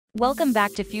Welcome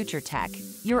back to Future Tech,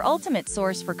 your ultimate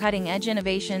source for cutting-edge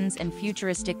innovations and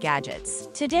futuristic gadgets.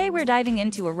 Today we're diving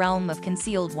into a realm of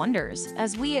concealed wonders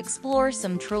as we explore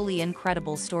some truly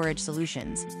incredible storage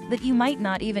solutions that you might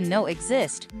not even know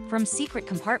exist, from secret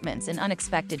compartments in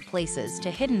unexpected places to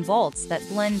hidden vaults that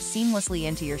blend seamlessly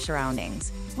into your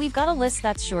surroundings. We've got a list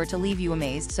that's sure to leave you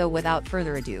amazed, so without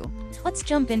further ado, let's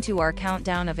jump into our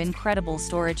countdown of incredible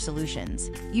storage solutions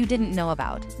you didn't know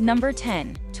about. Number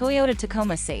 10. Toyota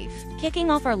Tacoma Safe. Kicking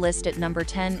off our list at number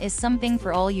 10 is something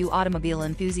for all you automobile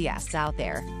enthusiasts out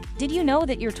there. Did you know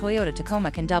that your Toyota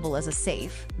Tacoma can double as a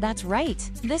safe? That's right!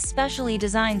 This specially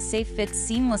designed safe fits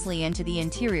seamlessly into the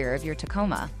interior of your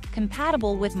Tacoma,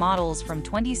 compatible with models from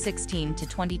 2016 to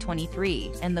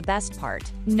 2023, and the best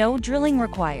part, no drilling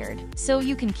required, so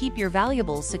you can keep your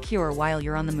valuables secure while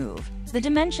you're on the move. The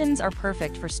dimensions are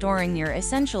perfect for storing your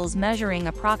essentials, measuring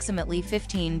approximately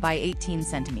 15 by 18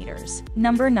 centimeters.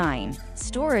 Number 9.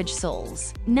 Storage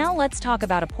soles. Now let's talk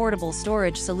about a portable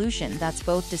storage solution that's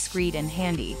both discreet and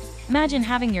handy. Imagine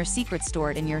having your secrets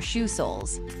stored in your shoe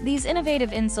soles. These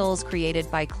innovative insoles,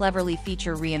 created by cleverly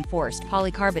feature-reinforced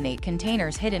polycarbonate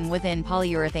containers hidden within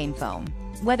polyurethane foam.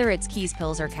 Whether it's keys,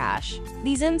 pills, or cash,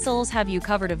 these insoles have you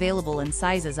covered, available in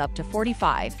sizes up to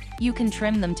 45. You can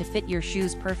trim them to fit your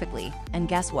shoes perfectly. And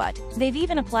guess what? They've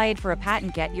even applied for a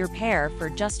patent. Get your pair for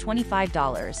just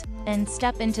 $25 and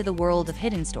step into the world of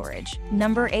hidden storage.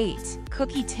 Number 8.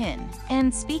 Cookie tin.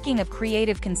 And speaking of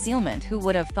creative concealment, who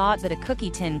would have thought that a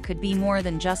cookie tin could be more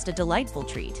than just a delightful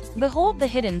treat? Behold the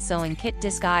hidden sewing kit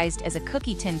disguised as a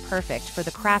cookie tin, perfect for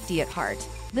the crafty at heart.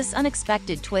 This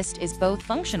unexpected twist is both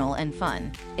functional and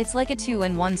fun. It's like a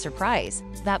 2-in-1 surprise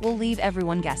that will leave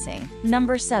everyone guessing.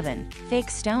 Number 7. Fake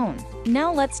stone.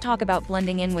 Now let's talk about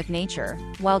blending in with nature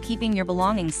while keeping your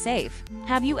belongings safe.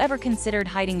 Have you ever considered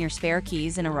hiding your spare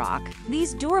keys in a rock?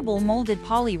 These durable molded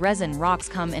poly-resin rocks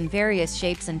come in various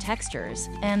shapes and textures,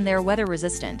 and they're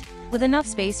weather-resistant, with enough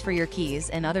space for your keys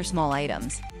and other small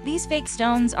items. These fake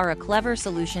stones are a clever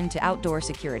solution to outdoor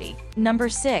security. Number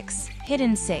 6.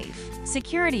 Hidden safe.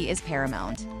 Security is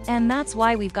paramount, and that's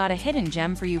why we've got a hidden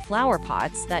gem for you: flower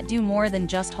pots that do more than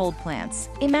just hold plants.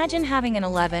 Imagine having an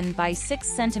 11 by 6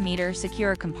 centimeter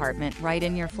secure compartment right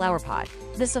in your flower pot.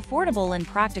 This affordable and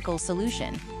practical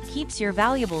solution keeps your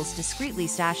valuables discreetly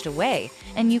stashed away,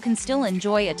 and you can still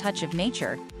enjoy a touch of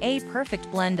nature. A perfect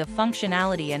blend of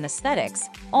functionality and aesthetics,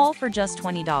 all for just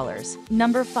 $20.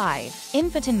 Number 5.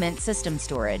 Infotainment system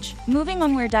storage. Moving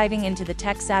on, we're diving into the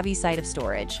tech-savvy side of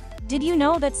storage. Did you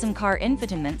know that some car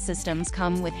infotainment systems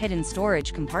come with hidden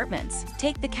storage compartments?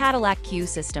 Take the Cadillac Q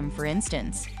system, for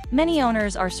instance. Many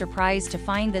owners are surprised to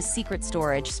find this secret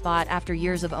storage spot after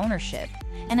years of ownership.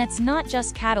 And it's not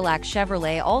just Cadillac.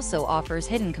 Chevrolet also offers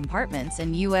hidden compartments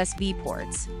and USB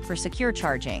ports for secure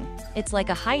charging. It's like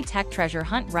a high-tech treasure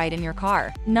hunt right in your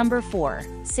car. Number 4.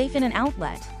 Safe in an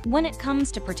outlet. When it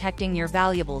comes to protecting your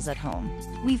valuables at home,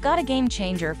 we've got a game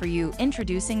changer for you.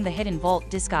 Introducing the hidden vault,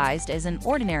 disguised as an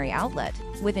ordinary outlet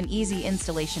with an easy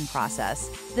installation process.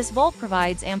 This vault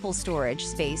provides ample storage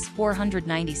space,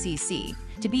 490 cc.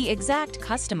 To be exact,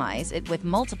 customize it with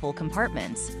multiple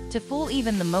compartments to fool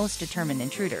even the most determined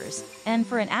intruders. And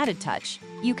for an added touch,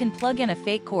 you can plug in a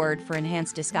fake cord for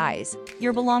enhanced disguise.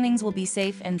 Your belongings will be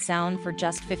safe and sound for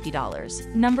just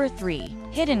 $50. Number 3.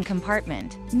 Hidden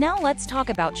compartment. Now let's talk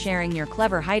about sharing your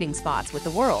clever hiding spots with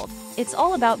the world. It's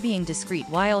all about being discreet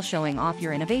while showing off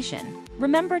your innovation.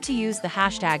 Remember to use the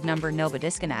hashtag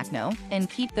 #NoBadisconnectno and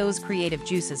keep those creative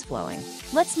juices flowing.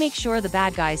 Let's make sure the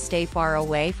bad guys stay far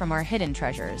away from our hidden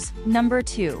treasures. Number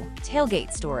 2.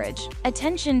 Tailgate storage.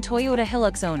 Attention Toyota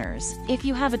Hilux owners, if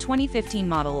you have a 2015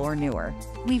 model or newer,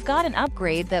 we've got an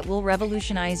upgrade that will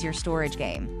revolutionize your storage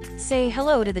game. Say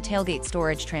hello to the tailgate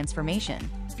storage transformation.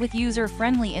 With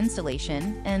user-friendly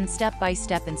installation and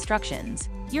step-by-step instructions,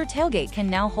 your tailgate can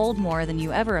now hold more than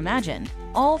you ever imagined,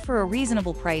 all for a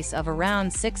reasonable price of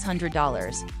around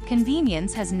 $600.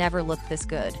 Convenience has never looked this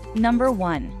good. Number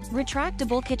 1.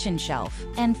 Retractable kitchen shelf.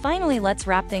 And finally, let's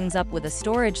wrap things up with a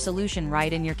storage solution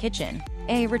right in your kitchen.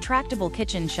 A retractable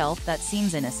kitchen shelf that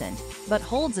seems innocent, but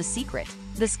holds a secret.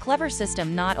 This clever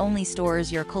system not only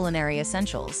stores your culinary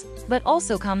essentials, but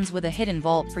also comes with a hidden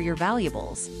vault for your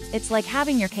valuables. It's like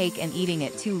having your cake and eating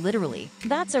it too, literally.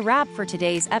 That's a wrap for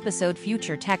today's episode,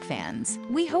 Future Tech fans.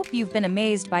 We hope you've been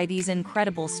amazed by these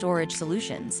incredible storage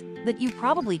solutions that you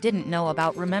probably didn't know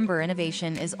about. Remember,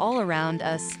 innovation is all around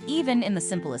us, even in the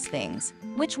simplest things.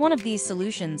 Which one of these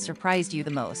solutions surprised you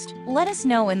the most? Let us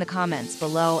know in the comments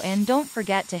below, and don't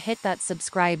forget to hit that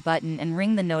subscribe button and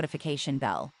ring the notification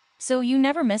bell, so you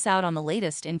never miss out on the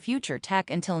latest in future tech.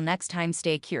 Until next time,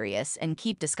 stay curious and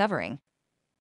keep discovering.